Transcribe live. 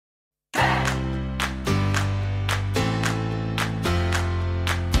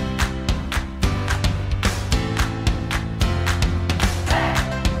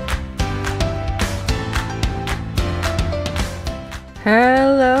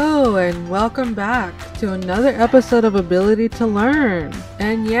Hello and welcome back to another episode of Ability to Learn.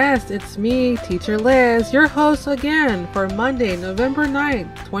 And yes, it's me, Teacher Liz, your host again for Monday, November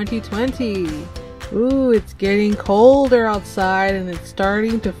 9th, 2020. Ooh, it's getting colder outside and it's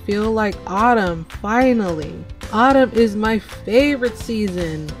starting to feel like autumn, finally. Autumn is my favorite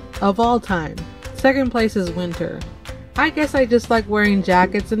season of all time. Second place is winter. I guess I just like wearing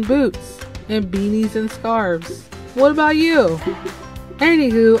jackets and boots, and beanies and scarves. What about you?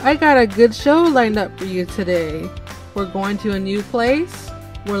 Anywho, I got a good show lined up for you today. We're going to a new place.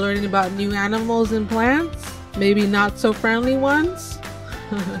 We're learning about new animals and plants, maybe not so friendly ones.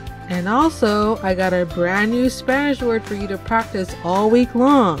 And also, I got a brand new Spanish word for you to practice all week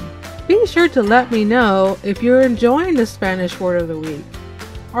long. Be sure to let me know if you're enjoying the Spanish word of the week,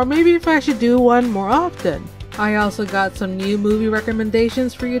 or maybe if I should do one more often. I also got some new movie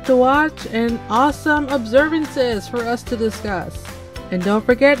recommendations for you to watch and awesome observances for us to discuss. And don't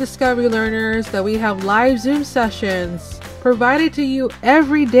forget, Discovery Learners, that we have live Zoom sessions provided to you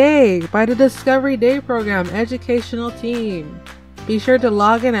every day by the Discovery Day Program educational team. Be sure to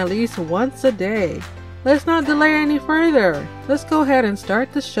log in at least once a day. Let's not delay any further. Let's go ahead and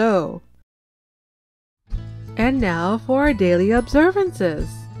start the show. And now for our daily observances.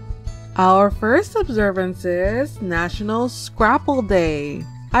 Our first observance is National Scrapple Day.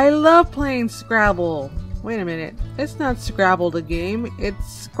 I love playing Scrabble. Wait a minute, it's not Scrabble the game, it's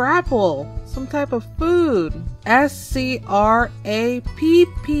Scrapple, some type of food. S-C-R-A-P-P-L-E.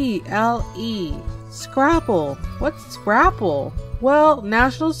 Scrapple. What's Scrapple? Well,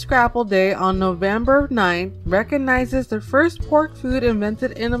 National Scrapple Day on November 9th recognizes the first pork food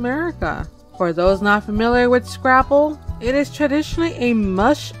invented in America. For those not familiar with Scrapple, it is traditionally a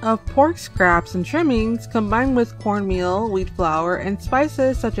mush of pork scraps and trimmings combined with cornmeal, wheat flour, and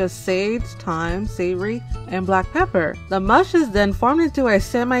spices such as sage, thyme, savory, and black pepper. The mush is then formed into a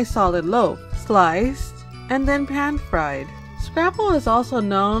semi-solid loaf, sliced, and then pan-fried. Scrapple is also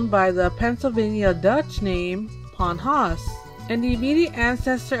known by the Pennsylvania Dutch name Panhaas, and the immediate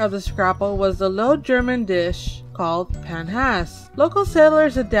ancestor of the Scrapple was the Low German dish called Panhaas. Local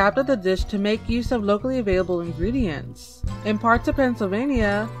settlers adapted the dish to make use of locally available ingredients. In parts of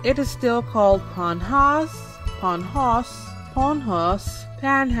Pennsylvania, it is still called Panhaas,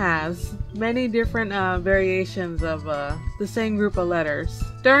 Panhaas, many different variations of the same group of letters.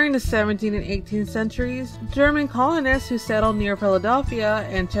 During the 17th and 18th centuries, German colonists who settled near Philadelphia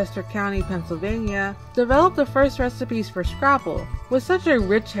and Chester County, Pennsylvania, developed the first recipes for Scrapple. With such a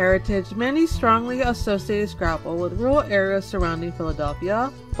rich heritage, many strongly associated Scrapple with rural areas surrounding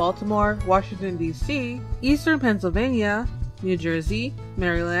Philadelphia, Baltimore, Washington, D.C., eastern Pennsylvania, New Jersey,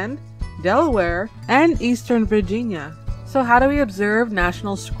 Maryland, Delaware, and eastern Virginia. So how do we observe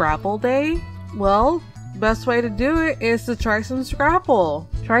National Scrapple Day? Well, the best way to do it is to try some Scrapple.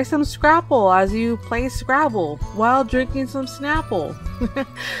 Try some Scrapple as you play Scrabble while drinking some Snapple.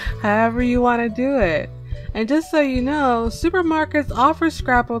 However you want to do it. And just so you know, supermarkets offer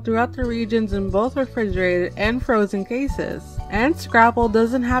Scrapple throughout the regions in both refrigerated and frozen cases. And Scrapple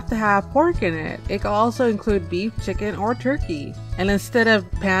doesn't have to have pork in it. It can also include beef, chicken, or turkey. And instead of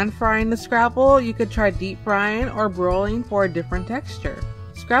pan frying the Scrapple, you could try deep frying or broiling for a different texture.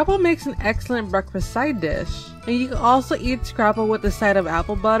 Scrapple makes an excellent breakfast side dish. And you can also eat Scrapple with a side of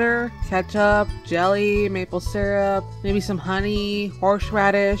apple butter, ketchup, jelly, maple syrup, maybe some honey,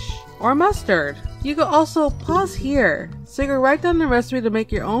 horseradish, or mustard. You can also pause here, so you can write down the recipe to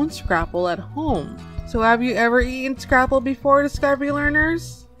make your own Scrapple at home. So have you ever eaten Scrapple before, Discovery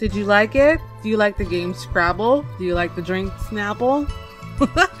Learners? Did you like it? Do you like the game Scrabble? Do you like the drink Snapple?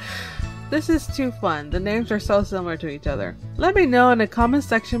 This is too fun. The names are so similar to each other. Let me know in the comment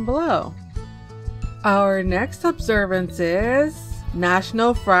section below. Our next observance is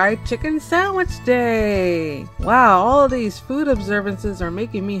National Fried Chicken Sandwich Day. Wow, all of these food observances are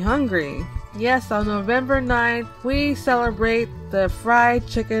making me hungry. Yes, on November 9th, we celebrate the fried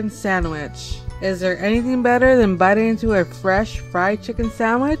chicken sandwich. Is there anything better than biting into a fresh fried chicken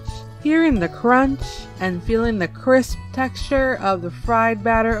sandwich, hearing the crunch, and feeling the crisp texture of the fried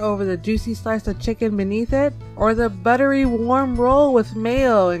batter over the juicy slice of chicken beneath it, or the buttery warm roll with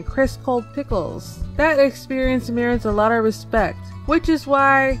mayo and crisp cold pickles? That experience merits a lot of respect, which is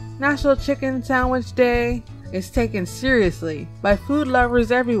why National Chicken Sandwich Day is taken seriously by food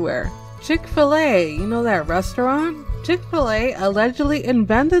lovers everywhere. Chick-fil-A, you know that restaurant? Chick-fil-A allegedly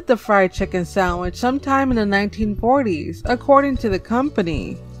invented the fried chicken sandwich sometime in the 1940s, according to the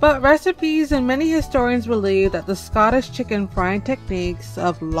company. But recipes and many historians believe that the Scottish chicken frying techniques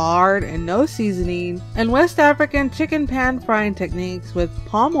of lard and no seasoning, and West African chicken pan frying techniques with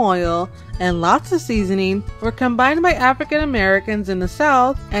palm oil and lots of seasoning were combined by African Americans in the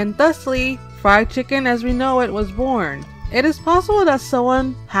South, and thusly, fried chicken as we know it was born. It is possible that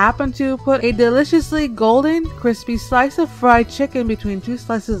someone happened to put a deliciously golden, crispy slice of fried chicken between two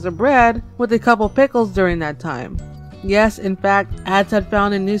slices of bread with a couple pickles during that time. Yes, in fact, ads had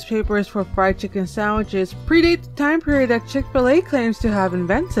found in newspapers for fried chicken sandwiches predate the time period that Chick-fil-A claims to have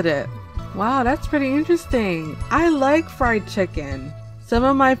invented it. Wow, that's pretty interesting. I like fried chicken. Some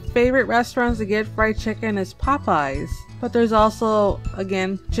of my favorite restaurants to get fried chicken is Popeyes, but there's also,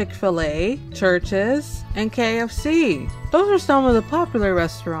 again, Chick-fil-A, Church's, and KFC. Those are some of the popular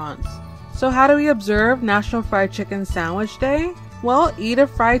restaurants. So how do we observe National Fried Chicken Sandwich Day? Well, eat a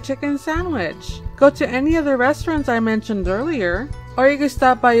fried chicken sandwich. Go to any of the restaurants I mentioned earlier, or you can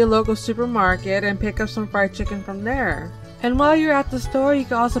stop by your local supermarket and pick up some fried chicken from there. And while you're at the store, you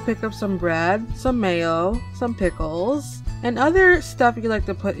can also pick up some bread, some mayo, some pickles, and other stuff you like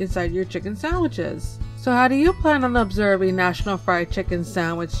to put inside your chicken sandwiches. So how do you plan on observing National Fried Chicken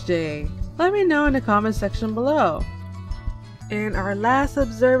Sandwich Day? Let me know in the comment section below. And our last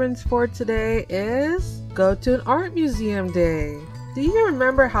observance for today is go to an art museum day. Do you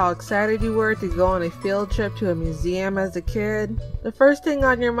remember how excited you were to go on a field trip to a museum as a kid? The first thing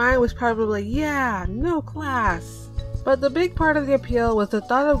on your mind was probably, yeah, no class. But the big part of the appeal was the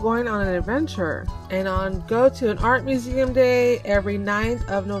thought of going on an adventure. And on Go to an Art Museum Day every 9th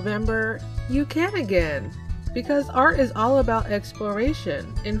of November, you can again. Because art is all about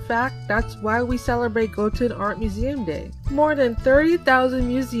exploration. In fact, that's why we celebrate Go to an Art Museum Day. More than 30,000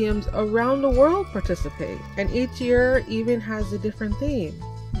 museums around the world participate, and each year even has a different theme.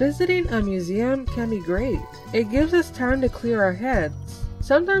 Visiting a museum can be great. It gives us time to clear our heads.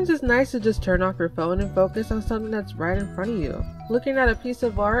 Sometimes it's nice to just turn off your phone and focus on something that's right in front of you. Looking at a piece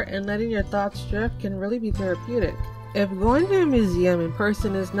of art and letting your thoughts drift can really be therapeutic. If going to a museum in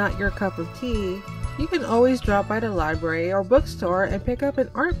person is not your cup of tea, you can always drop by the library or bookstore and pick up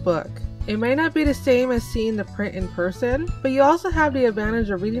an art book. It may not be the same as seeing the print in person, but you also have the advantage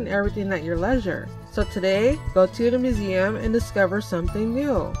of reading everything at your leisure. So today, go to the museum and discover something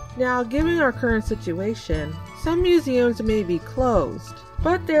new. Now, given our current situation, some museums may be closed,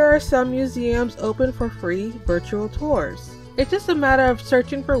 but there are some museums open for free virtual tours. It's just a matter of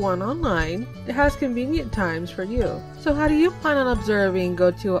searching for one online that has convenient times for you. So how do you plan on observing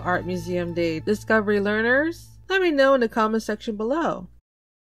Go to an Art Museum Day, Discovery learners? Let me know in the comment section below.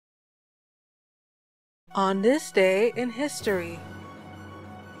 On this day in history.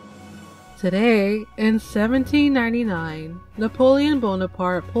 Today, in 1799, Napoleon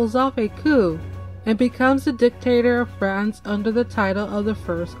Bonaparte pulls off a coup and becomes the dictator of France under the title of the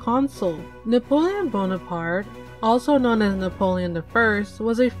First Consul. Napoleon Bonaparte, also known as Napoleon I,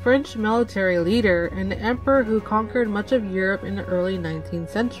 was a French military leader and the emperor who conquered much of Europe in the early 19th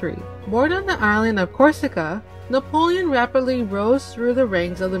century. Born on the island of Corsica, Napoleon rapidly rose through the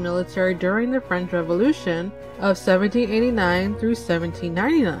ranks of the military during the French Revolution of 1789 through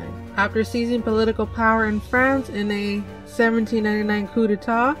 1799. After seizing political power in France in a 1799 coup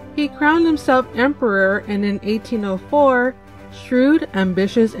d'etat, he crowned himself emperor, and in 1804, shrewd,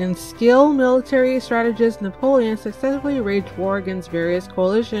 ambitious, and skilled military strategist Napoleon successfully waged war against various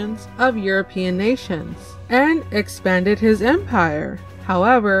coalitions of European nations and expanded his empire.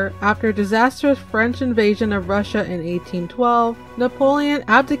 However, after a disastrous French invasion of Russia in 1812, Napoleon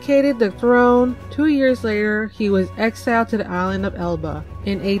abdicated the throne. 2 years later, he was exiled to the island of Elba.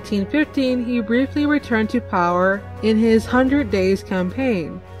 In 1815, he briefly returned to power in his 100 Days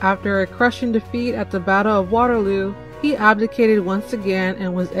campaign. After a crushing defeat at the Battle of Waterloo, he abdicated once again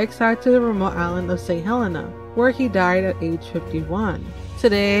and was exiled to the remote island of St. Helena, where he died at age 51.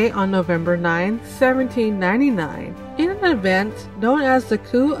 Today, on November 9, 1799, in an event known as the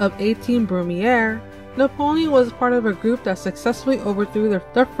Coup of 18 Brumaire, Napoleon was part of a group that successfully overthrew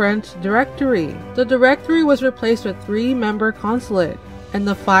the French Directory. The Directory was replaced with 3-member consulate, and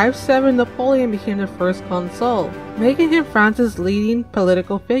the 5'7" Napoleon became the first consul, making him France's leading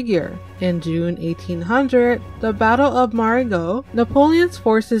political figure. In June 1800, the Battle of Marigot, Napoleon's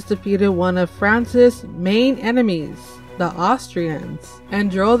forces defeated one of France's main enemies, the Austrians,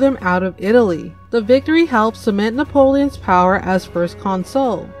 and drove them out of Italy. The victory helped cement Napoleon's power as first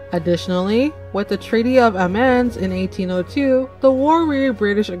consul. Additionally, with the Treaty of Amiens in 1802, the war-weary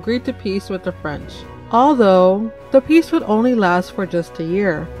British agreed to peace with the French. Although the peace would only last for just a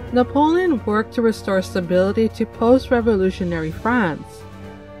year, Napoleon worked to restore stability to post-revolutionary France.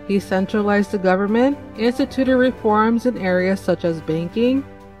 He centralized the government, instituted reforms in areas such as banking,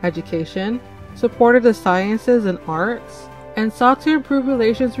 education, supported the sciences and arts, and sought to improve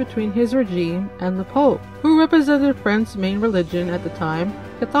relations between his regime and the Pope, who represented France's main religion at the time,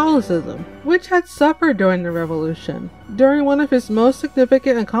 Catholicism, which had suffered during the Revolution. During one of his most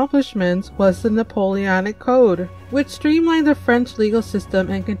significant accomplishments was the Napoleonic Code, which streamlined the French legal system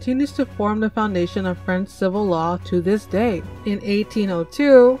and continues to form the foundation of French civil law to this day. In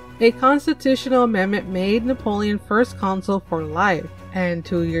 1802, a constitutional amendment made Napoleon first consul for life, and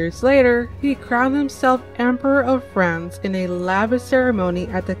 2 years later, he crowned himself Emperor of France in a lavish ceremony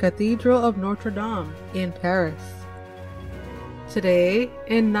at the Cathedral of Notre Dame in Paris. Today,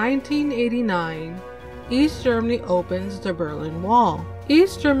 in 1989, East Germany opens the Berlin Wall.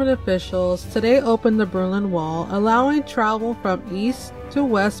 East German officials today opened the Berlin Wall, allowing travel from East to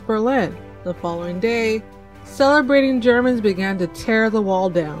West Berlin. The following day, celebrating Germans began to tear the wall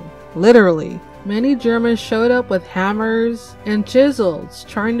down. Literally, many Germans showed up with hammers and chisels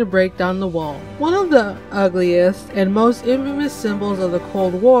trying to break down the wall. One of the ugliest and most infamous symbols of the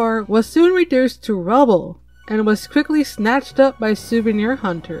Cold War was soon reduced to rubble and was quickly snatched up by souvenir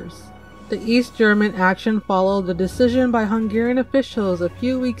hunters. The East German action followed the decision by Hungarian officials a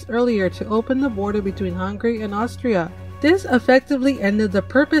few weeks earlier to open the border between Hungary and Austria. This effectively ended the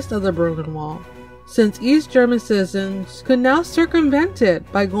purpose of the Berlin Wall, since East German citizens could now circumvent it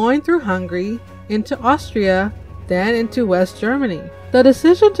by going through Hungary, into Austria, then into West Germany. The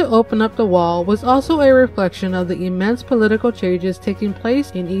decision to open up the wall was also a reflection of the immense political changes taking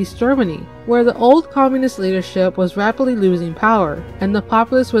place in East Germany, where the old communist leadership was rapidly losing power, and the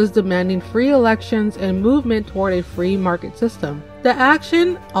populace was demanding free elections and movement toward a free market system. The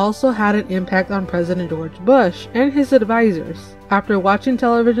action also had an impact on President George Bush and his advisors. After watching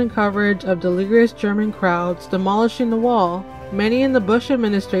television coverage of delirious German crowds demolishing the wall, many in the Bush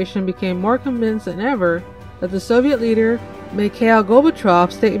administration became more convinced than ever that the Soviet leader Mikhail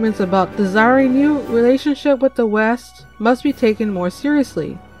Gorbachev's statements about desiring new relationship with the West must be taken more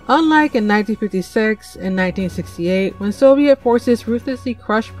seriously. Unlike in 1956 and 1968, when Soviet forces ruthlessly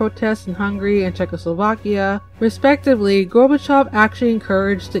crushed protests in Hungary and Czechoslovakia, respectively, Gorbachev actually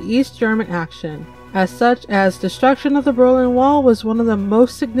encouraged the East German action. As such, as destruction of the Berlin Wall was one of the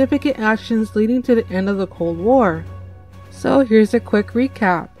most significant actions leading to the end of the Cold War. So here's a quick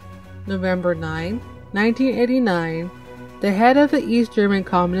recap. November 9, 1989, the head of the East German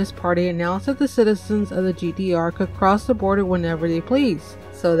Communist Party announced that the citizens of the GDR could cross the border whenever they pleased.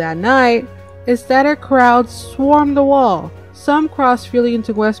 So that night, ecstatic crowds swarmed the wall. Some crossed freely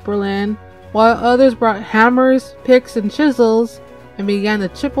into West Berlin, while others brought hammers, picks, and chisels and began to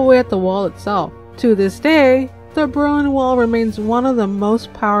chip away at the wall itself. To this day, the Berlin Wall remains one of the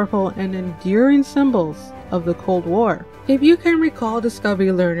most powerful and enduring symbols of the Cold War. If you can recall,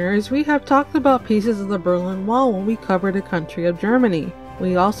 Discovery learners, we have talked about pieces of the Berlin Wall when we covered the country of Germany.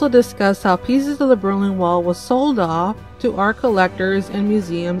 We also discussed how pieces of the Berlin Wall was sold off to art collectors and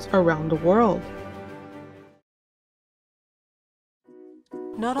museums around the world.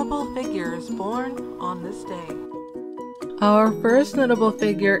 Notable figures born on this day. Our first notable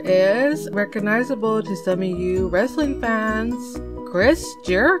figure is recognizable to some of you wrestling fans, Chris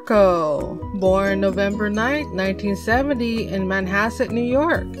Jericho, born November 9, 1970 in Manhasset, New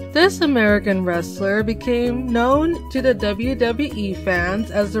York. This American wrestler became known to the WWE fans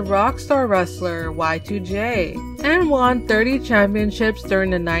as the Rockstar Wrestler Y2J and won 30 championships during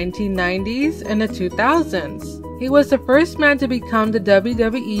the 1990s and the 2000s. He was the first man to become the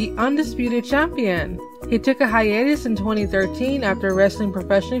WWE Undisputed Champion. He took a hiatus in 2013 after wrestling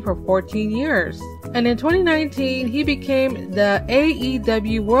professionally for 14 years. And in 2019, he became the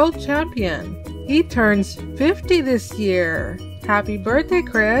AEW World Champion. He turns 50 this year. Happy birthday,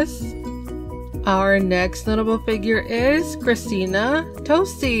 Chris! Our next notable figure is Christina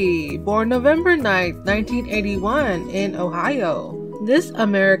Tosti, born November 9, 1981 in Ohio. This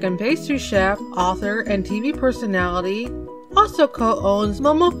American pastry chef, author, and TV personality also co-owns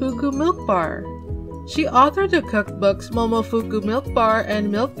Momofuku Milk Bar. She authored the cookbooks Momofuku Milk Bar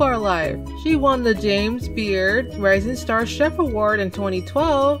and Milk Bar Life. She won the James Beard Rising Star Chef Award in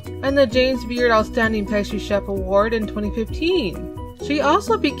 2012 and the James Beard Outstanding Pastry Chef Award in 2015. She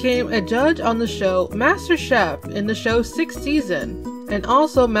also became a judge on the show Master Chef in the show's 6th season, and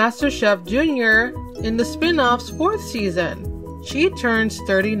also Master Chef Junior in the spin-off's 4th season. She turns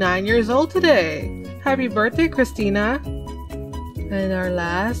 39 years old today. Happy birthday, Christina! And our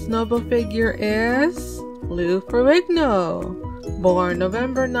last notable figure is Lou Ferrigno, Born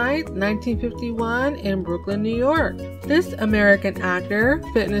November 9, 1951 in Brooklyn, New York. This American actor,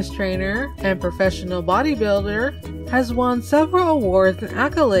 fitness trainer, and professional bodybuilder has won several awards and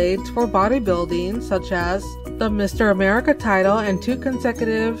accolades for bodybuilding, such as the Mr. America title and 2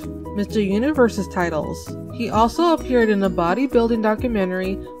 consecutive Mr. Universe's titles. He also appeared in the bodybuilding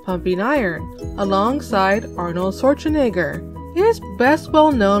documentary Pumping Iron alongside Arnold Schwarzenegger. He is best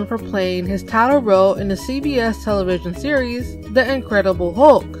well known for playing his title role in the CBS television series The Incredible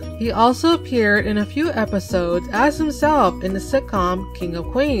Hulk. He also appeared in a few episodes as himself in the sitcom King of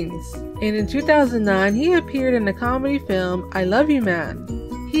Queens. And in 2009, he appeared in the comedy film I Love You Man.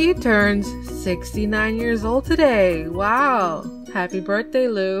 He turns 69 years old today. Wow! Happy birthday,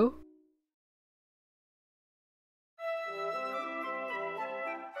 Lou!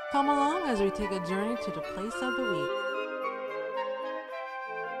 Come along as we take a journey to the place of the week.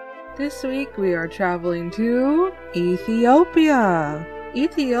 This week we are traveling to Ethiopia.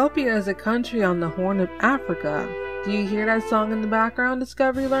 Ethiopia is a country on the Horn of Africa. Do you hear that song in the background,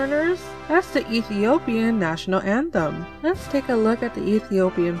 Discovery Learners? That's the Ethiopian national anthem. Let's take a look at the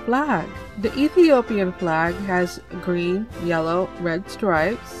Ethiopian flag. The Ethiopian flag has green, yellow, red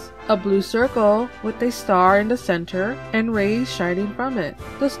stripes, a blue circle with a star in the center, and rays shining from it.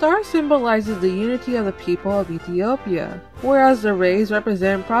 The star symbolizes the unity of the people of Ethiopia, whereas the rays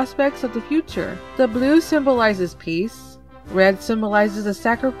represent prospects of the future. The blue symbolizes peace, red symbolizes the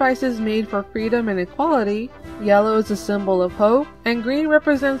sacrifices made for freedom and equality, yellow is a symbol of hope, and green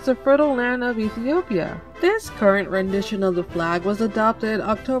represents the fertile land of Ethiopia. This current rendition of the flag was adopted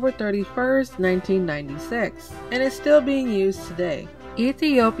October 31st, 1996, and is still being used today.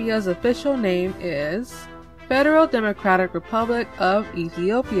 Ethiopia's official name is Federal Democratic Republic of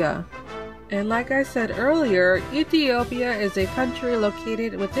Ethiopia. And like I said earlier, Ethiopia is a country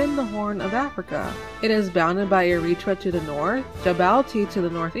located within the Horn of Africa. It is bounded by Eritrea to the north, Djibouti to the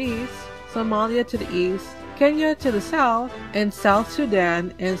northeast, Somalia to the east, Kenya to the south, and South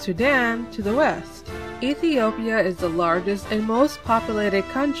Sudan and Sudan to the west. Ethiopia is the largest and most populated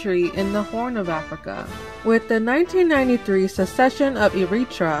country in the Horn of Africa. With the 1993 secession of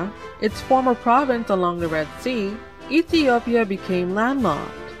Eritrea, its former province along the Red Sea, Ethiopia became landlocked.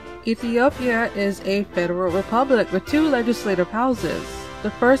 Ethiopia is a federal republic with 2 legislative houses,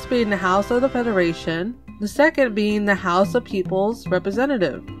 the first being the House of the Federation, the second being the House of People's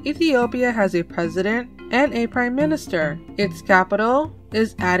Representative. Ethiopia has a president and a prime minister. Its capital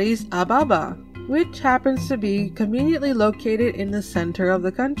is Addis Ababa, which happens to be conveniently located in the center of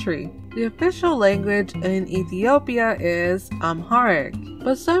the country. The official language in Ethiopia is Amharic,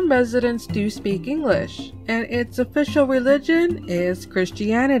 but some residents do speak English, and its official religion is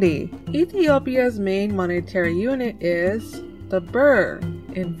Christianity. Ethiopia's main monetary unit is the birr.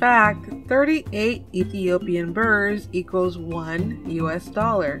 In fact, 38 Ethiopian birrs equals $1 US.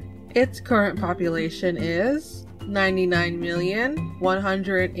 Its current population is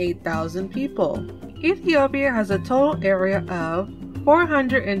 99,108,000 people. Ethiopia has a total area of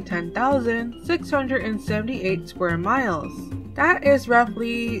 410,678 square miles. That is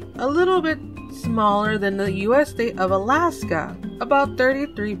roughly a little bit smaller than the US state of Alaska, about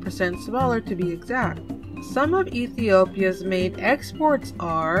 33% smaller to be exact. Some of Ethiopia's main exports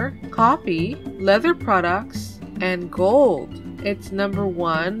are coffee, leather products, and gold. Its number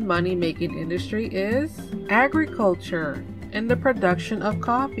 1 money-making industry is agriculture and the production of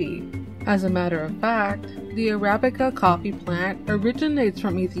coffee. As a matter of fact, the Arabica coffee plant originates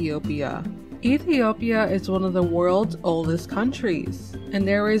from Ethiopia. Ethiopia is one of the world's oldest countries, and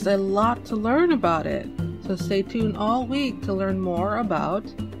there is a lot to learn about it. So stay tuned all week to learn more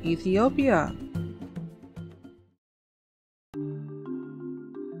about Ethiopia.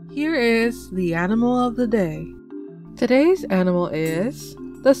 Here is the animal of the day. Today's animal is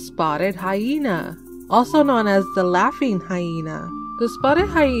the spotted hyena, also known as the laughing hyena. The spotted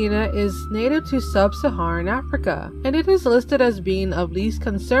hyena is native to sub-Saharan Africa, and it is listed as being of least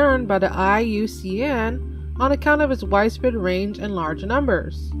concern by the IUCN on account of its widespread range and large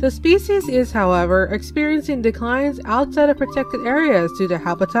numbers. The species is, however, experiencing declines outside of protected areas due to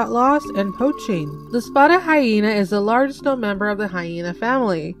habitat loss and poaching. The spotted hyena is the largest known member of the hyena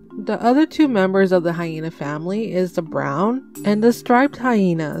family. The other 2 members of the hyena family is the brown and the striped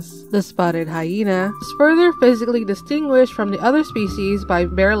hyenas. The spotted hyena is further physically distinguished from the other species by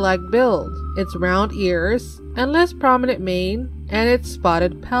bear-like build, its round ears and less prominent mane, and its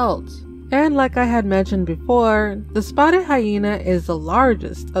spotted pelt. And like I had mentioned before, the spotted hyena is the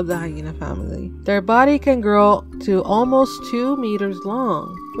largest of the hyena family. Their body can grow to almost 2 meters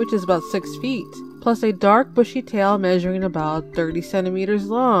long, which is about 6 feet. plus a dark bushy tail measuring about 30 centimeters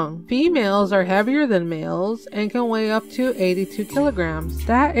long. Females are heavier than males and can weigh up to 82 kilograms.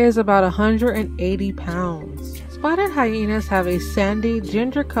 That is about 180 pounds. Spotted hyenas have a sandy,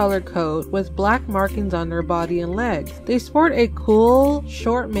 ginger-colored coat with black markings on their body and legs. They sport a cool,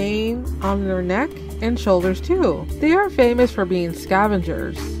 short mane on their neck and shoulders too. They are famous for being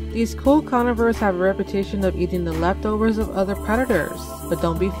scavengers. These cool carnivores have a reputation of eating the leftovers of other predators. But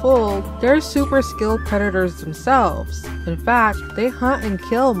don't be fooled, they're super skilled predators themselves. In fact, they hunt and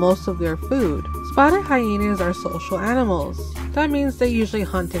kill most of their food. Spotted hyenas are social animals. That means they usually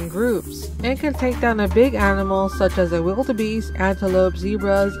hunt in groups and can take down a big animal such as a wildebeest, antelope,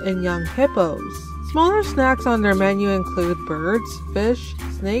 zebras, and young hippos. Smaller snacks on their menu include birds, fish,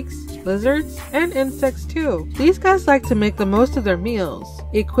 snakes, lizards, and insects too. These guys like to make the most of their meals.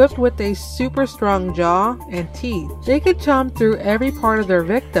 Equipped with a super strong jaw and teeth, they can chomp through every part of their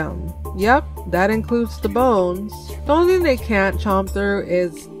victim. Yep, that includes the bones. The only thing they can't chomp through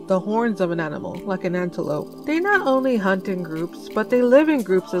is the horns of an animal, like an antelope. They not only hunt in groups, but they live in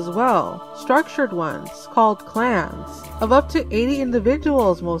groups as well. Structured ones, called clans, of up to 80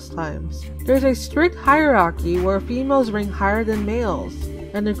 individuals most times. There's a strict hierarchy where females rank higher than males,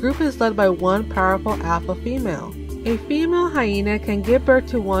 and the group is led by one powerful alpha female. A female hyena can give birth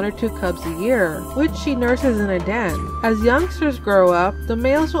to 1 or 2 cubs a year, which she nurses in a den. As youngsters grow up, the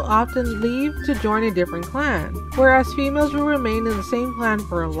males will often leave to join a different clan, whereas females will remain in the same clan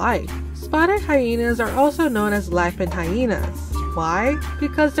for life. Spotted hyenas are also known as laughing hyenas. Why?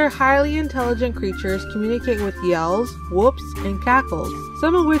 Because their highly intelligent creatures communicate with yells, whoops, and cackles,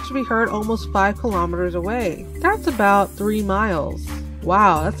 some of which can be heard almost 5 kilometers away. That's about 3 miles.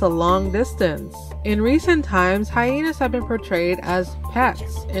 Wow, that's a long distance. In recent times, hyenas have been portrayed as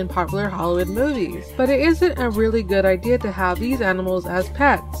pets in popular Hollywood movies, but it isn't a really good idea to have these animals as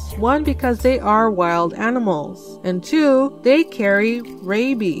pets. 1, because they are wild animals, and 2, they carry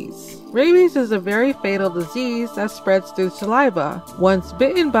rabies. Rabies is a very fatal disease that spreads through saliva. Once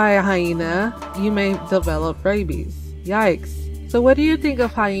bitten by a hyena, you may develop rabies. Yikes. So what do you think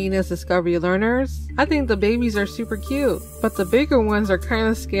of hyenas, Discovery Learners? I think the babies are super cute, but the bigger ones are kind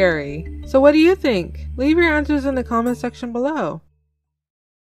of scary. So what do you think? Leave your answers in the comment section below.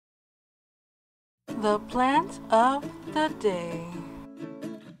 The plant of the day.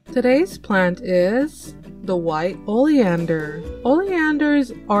 Today's plant is the white oleander.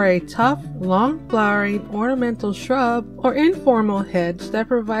 Oleanders are a tough, long-flowering ornamental shrub or informal hedge that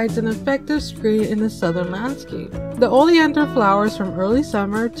provides an effective screen in the southern landscape. The oleander flowers from early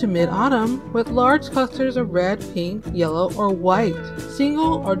summer to mid-autumn with large clusters of red, pink, yellow, or white,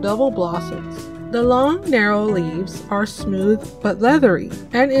 single or double blossoms. The long, narrow leaves are smooth but leathery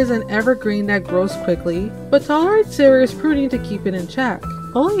and is an evergreen that grows quickly but tolerates serious pruning to keep it in check.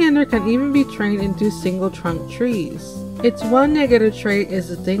 Oleander can even be trained into single trunk trees. Its one negative trait is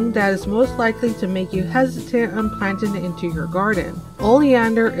the thing that is most likely to make you hesitant on planting it into your garden.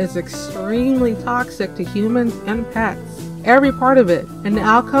 Oleander is extremely toxic to humans and pets. Every part of it, and the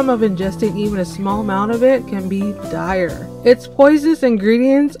outcome of ingesting even a small amount of it can be dire. Its poisonous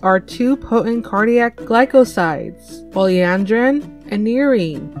ingredients are 2 potent cardiac glycosides, oleandrin and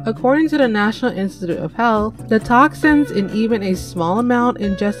neurine. According to the National Institute of Health, the toxins in even a small amount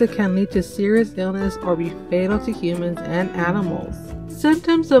ingested can lead to serious illness or be fatal to humans and animals.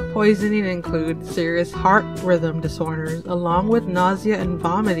 Symptoms of poisoning include serious heart rhythm disorders along with nausea and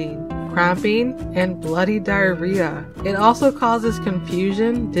vomiting, cramping, and bloody diarrhea. It also causes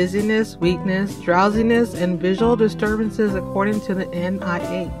confusion, dizziness, weakness, drowsiness, and visual disturbances according to the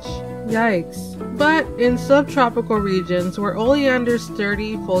NIH. Yikes. But in subtropical regions where oleander's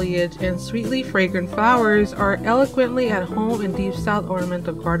sturdy foliage and sweetly fragrant flowers are eloquently at home in deep south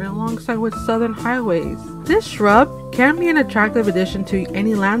ornamental garden alongside with southern highways, this shrub can be an attractive addition to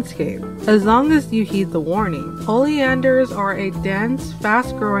any landscape, as long as you heed the warning. Oleanders are a dense,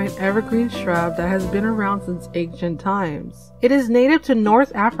 fast-growing evergreen shrub that has been around since ancient times. It is native to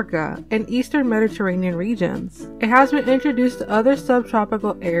North Africa and Eastern Mediterranean regions. It has been introduced to other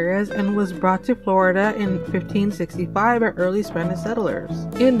subtropical areas and was brought to Florida in 1565 by early Spanish settlers.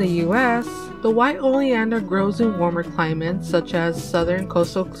 In the U.S., the white oleander grows in warmer climates such as southern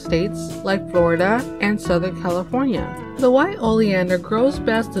coastal states like Florida and Southern California. The white oleander grows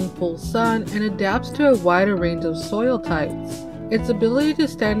best in full sun and adapts to a wider range of soil types. Its ability to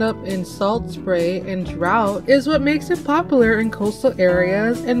stand up in salt spray and drought is what makes it popular in coastal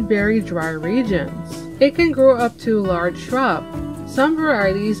areas and very dry regions. It can grow up to a large shrub, some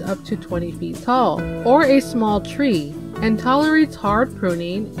varieties up to 20 feet tall, or a small tree, and tolerates hard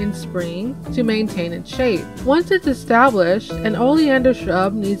pruning in spring to maintain its shape. Once it's established, an oleander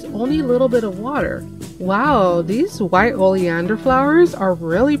shrub needs only a little bit of water. Wow, these white oleander flowers are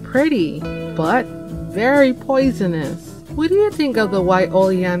really pretty, but very poisonous. What do you think of the white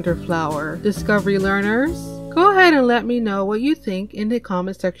oleander flower, Discovery learners? Go ahead and let me know what you think in the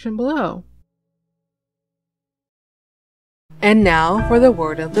comment section below. And now for the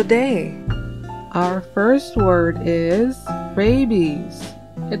word of the day. Our first word is rabies.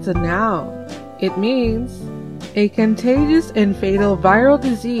 It's a noun. It means a contagious and fatal viral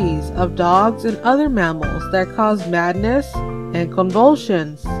disease of dogs and other mammals that cause madness and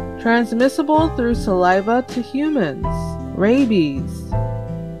convulsions, transmissible through saliva to humans. Rabies.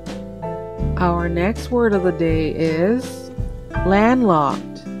 Our next word of the day is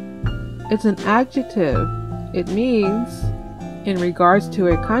landlocked. It's an adjective. It means, in regards to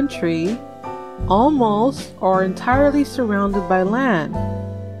a country, almost or entirely surrounded by land,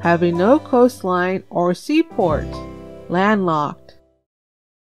 having no coastline or seaport. Landlocked.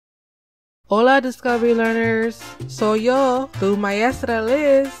 Hola, Discovery learners. Soy yo, tu maestra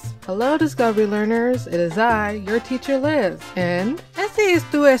Liz. Hello, Discovery learners. It is I, your teacher Liz. And este es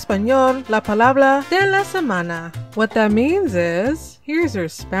tu español, la palabra de la semana. What that means is, here's your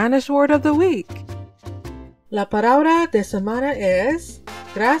Spanish word of the week. La palabra de semana es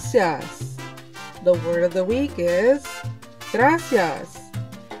gracias. The word of the week is gracias.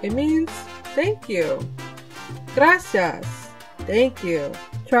 It means thank you. Gracias. Thank you.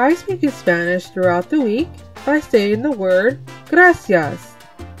 Try speaking Spanish throughout the week by saying the word gracias.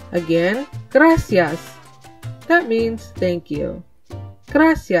 Again, gracias. That means thank you.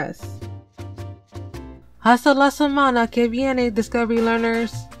 Gracias. Hasta la semana que viene, Discovery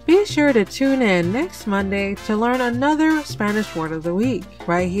learners. Be sure to tune in next Monday to learn another Spanish word of the week,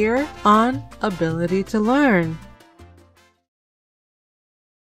 right here on Ability to Learn.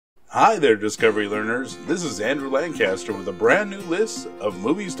 Hi there, Discovery learners. This is Andrew Lancaster with a brand new list of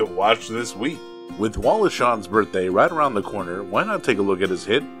movies to watch this week. With Wallace Shawn's birthday right around the corner, why not take a look at his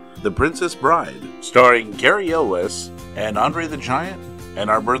hit, The Princess Bride, starring Cary Elwes and Andre the Giant, and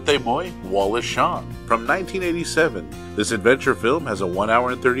our birthday boy, Wallace Shawn. From 1987, this adventure film has a 1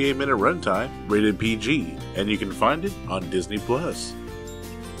 hour and 38 minute runtime, rated PG, and you can find it on Disney+.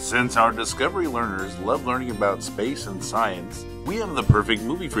 Since our Discovery learners love learning about space and science, we have the perfect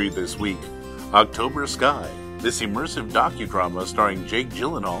movie for you this week, October Sky. This immersive docudrama starring Jake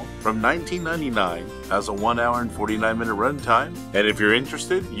Gyllenhaal from 1999 has a 1 hour and 49 minute runtime, and if you're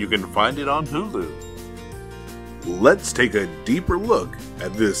interested, you can find it on Hulu. Let's take a deeper look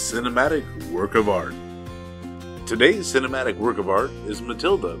at this cinematic work of art. Today's cinematic work of art is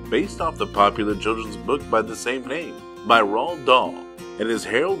Matilda, based off the popular children's book by the same name, by Roald Dahl, and is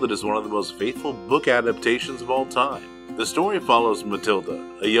heralded as one of the most faithful book adaptations of all time. The story follows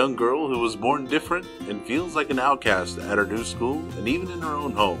Matilda, a young girl who was born different and feels like an outcast at her new school and even in her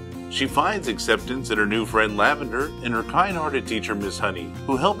own home. She finds acceptance in her new friend Lavender and her kind-hearted teacher Miss Honey,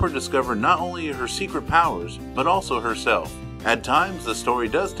 who help her discover not only her secret powers, but also herself. At times, the story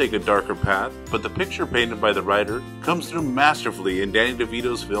does take a darker path, but the picture painted by the writer comes through masterfully in Danny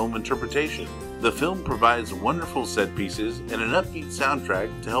DeVito's film interpretation. The film provides wonderful set pieces and an upbeat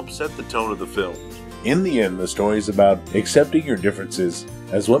soundtrack to help set the tone of the film. In the end, the story is about accepting your differences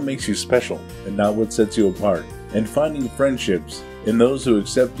as what makes you special and not what sets you apart, and finding friendships in those who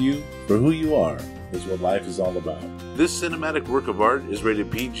accept you for who you are is what life is all about. This cinematic work of art is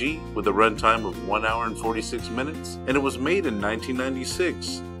rated PG with a runtime of 1 hour and 46 minutes, and it was made in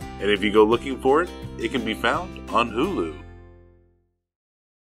 1996. And if you go looking for it, it can be found on Hulu.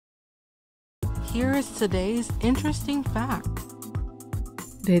 Here is today's interesting fact.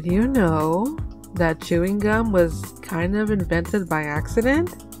 Did you know that chewing gum was kind of invented by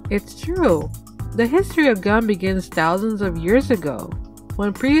accident? It's true. The history of gum begins thousands of years ago,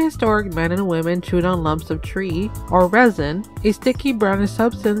 when prehistoric men and women chewed on lumps of tree, or resin, a sticky brownish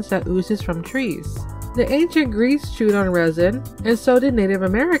substance that oozes from trees. The ancient Greeks chewed on resin, and so did Native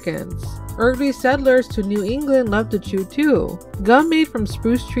Americans. Early settlers to New England loved to chew too. Gum made from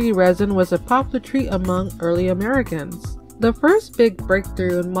spruce tree resin was a popular treat among early Americans. The first big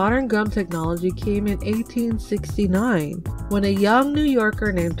breakthrough in modern gum technology came in 1869, when a young New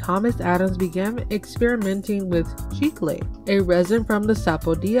Yorker named Thomas Adams began experimenting with chicle, a resin from the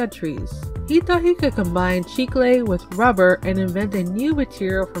sapodilla trees. He thought he could combine chicle with rubber and invent a new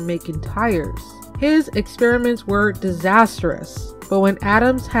material for making tires. His experiments were disastrous, but when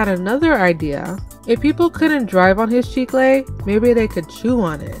Adams had another idea, if people couldn't drive on his chicle, maybe they could chew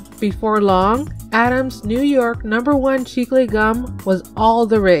on it. Before long, Adams' New York #1 chicle gum was all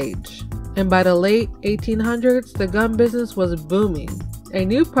the rage. and by the late 1800s, the gum business was booming. A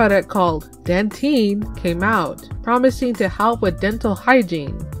new product called Dentine came out, promising to help with dental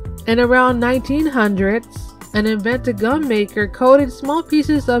hygiene. And around 1900s, an invented gum maker coated small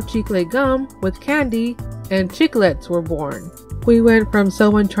pieces of chicle gum with candy, and chiclets were born. We went from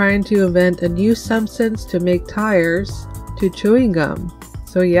someone trying to invent a new substance to make tires to chewing gum.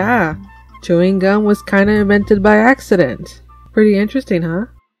 So yeah, chewing gum was kinda invented by accident. Pretty interesting, huh?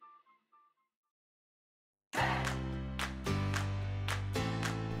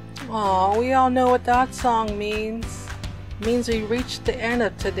 Aw, we all know what that song means. It means we reached the end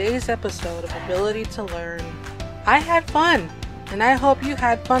of today's episode of Ability to Learn. I had fun, and I hope you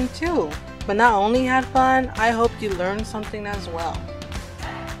had fun too. But not only had fun, I hope you learned something as well.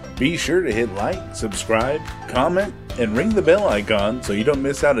 Be sure to hit like, subscribe, comment, and ring the bell icon so you don't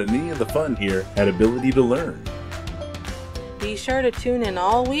miss out on any of the fun here at Ability to Learn. Be sure to tune in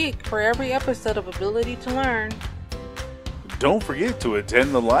all week for every episode of Ability to Learn. Don't forget to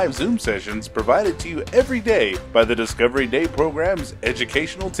attend the live Zoom sessions provided to you every day by the Discovery Day program's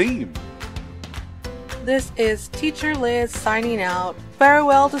educational team. This is Teacher Liz signing out.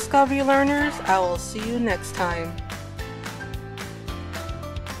 Farewell, Discovery Learners. I will see you next time.